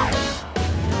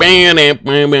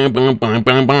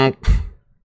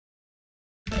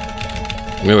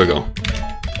 Here we go.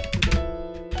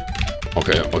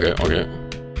 Okay.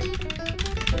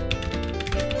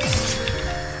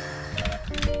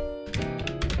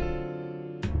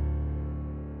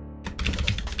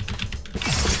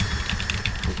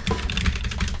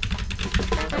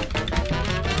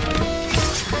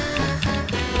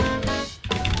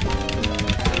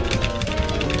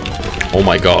 Oh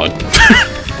my god.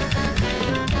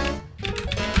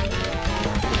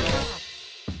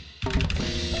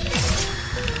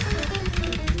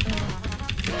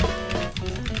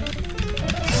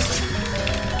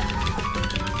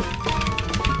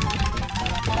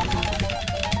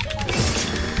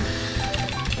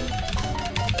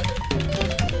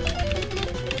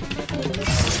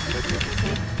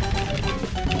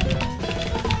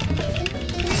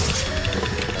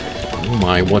 Oh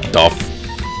my, what the f...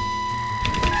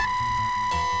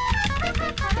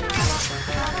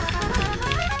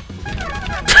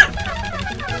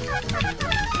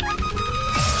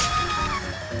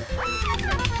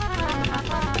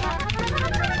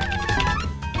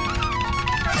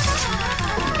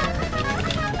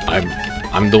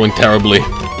 I'm doing terribly.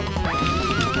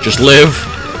 Just live.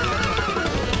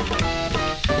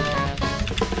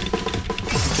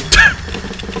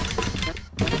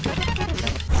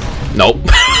 Nope.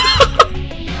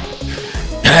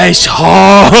 It's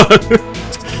hard.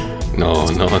 No.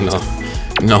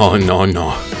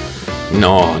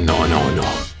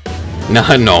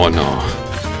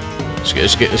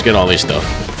 Let's get all this stuff.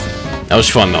 That was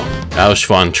fun though. That was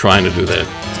fun trying to do that.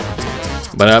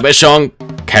 But best song,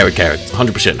 Carrot Carrot,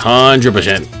 100%,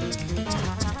 100%.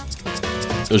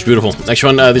 It was beautiful. Next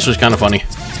one, this was kind of funny.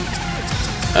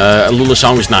 Lula's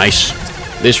song was nice.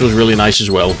 This was really nice as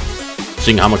well.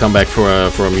 Seeing Hama come back for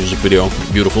a music video,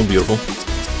 beautiful.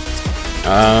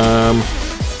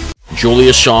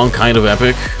 Julius song, kind of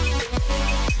epic.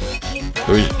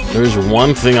 There's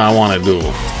one thing I want to do,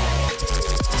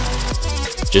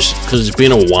 just because it's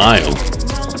been a while.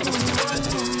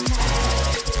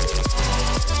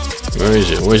 Where is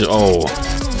it? Oh.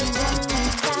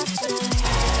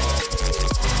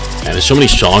 Man, there's so many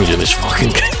songs in this fucking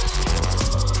game.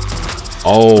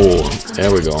 Oh,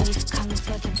 there we go.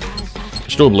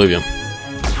 Let's do Oblivion.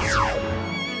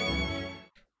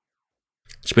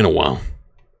 It's been a while.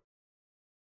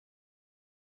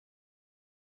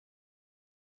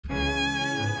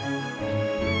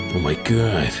 Oh my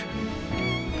god.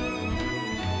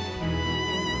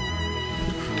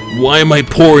 Why am I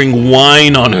pouring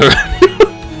wine on her?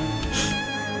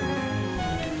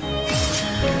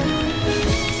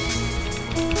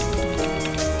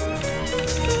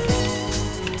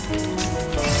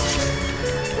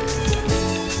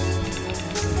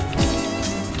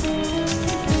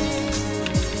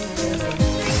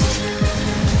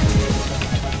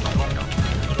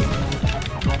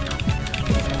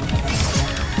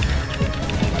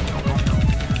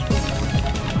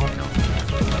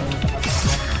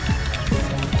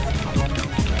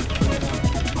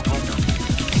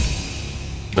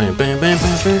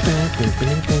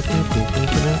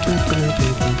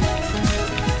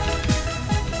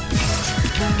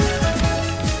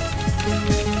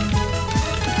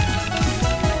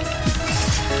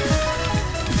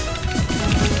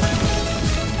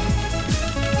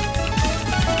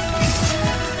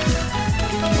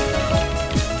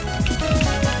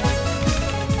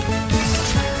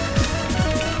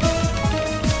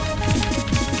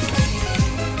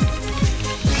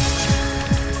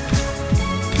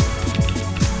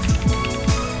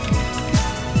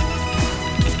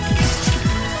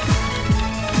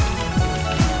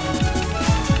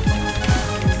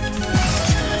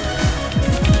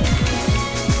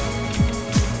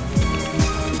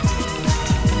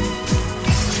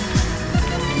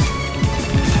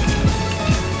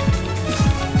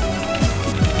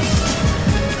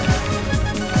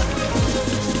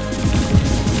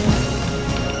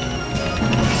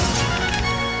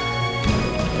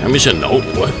 I miss a note.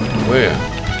 What? Where?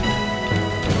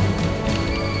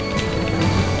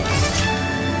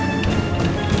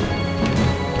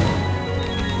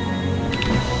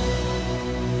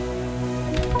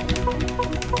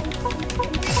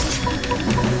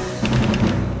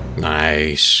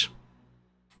 Nice.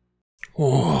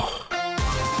 Oh.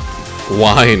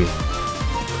 Wine.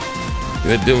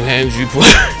 You had them hands you put.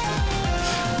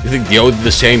 You think the O did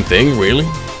the same thing? Really?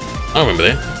 I don't remember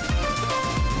that.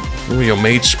 Remember your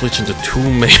maid splits into two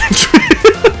maids.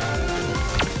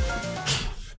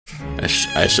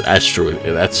 That's true.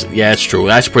 That's true.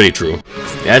 That's pretty true.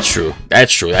 That's true.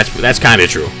 That's true. That's kind of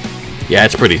true. Yeah,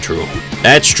 that's pretty true.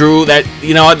 That's true. That,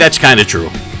 you know what? That's kind of true.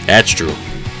 That's true.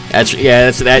 Yeah, true.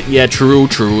 Yeah,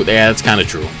 that's kind of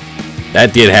true.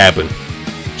 That did happen.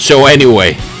 So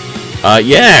anyway,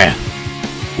 yeah,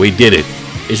 we did it.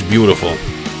 It's beautiful.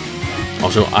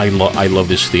 Also, I love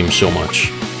this theme so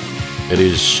much. It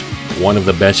is one of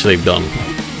the best they've done.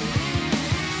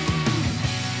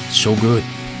 So good.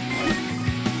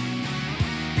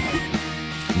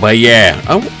 But yeah,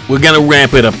 we're gonna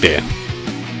ramp it up there.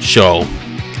 So,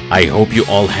 I hope you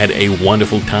all had a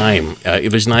wonderful time.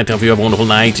 If it's nighttime for you, have a wonderful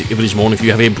night. If it is morning for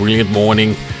you, have a brilliant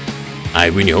morning.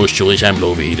 I've been your host, Julius. I'm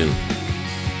overheating.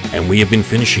 And we have been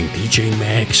finishing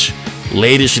DJMAX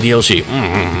latest DLC.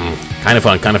 Kind of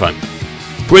fun.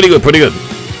 Pretty good,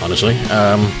 honestly.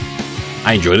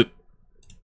 I enjoyed it.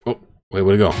 Oh, wait,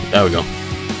 where'd it go? There we go.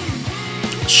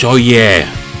 So yeah,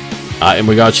 in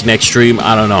regards to next stream,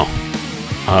 I don't know.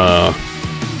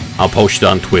 I'll post it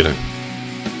on Twitter.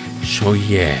 So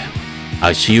yeah,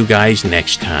 I'll see you guys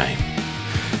next time.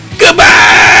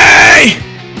 Goodbye!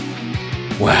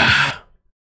 Wow.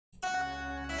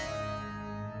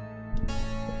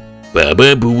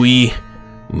 Baba Booey,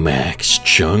 Max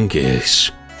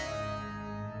Chungus.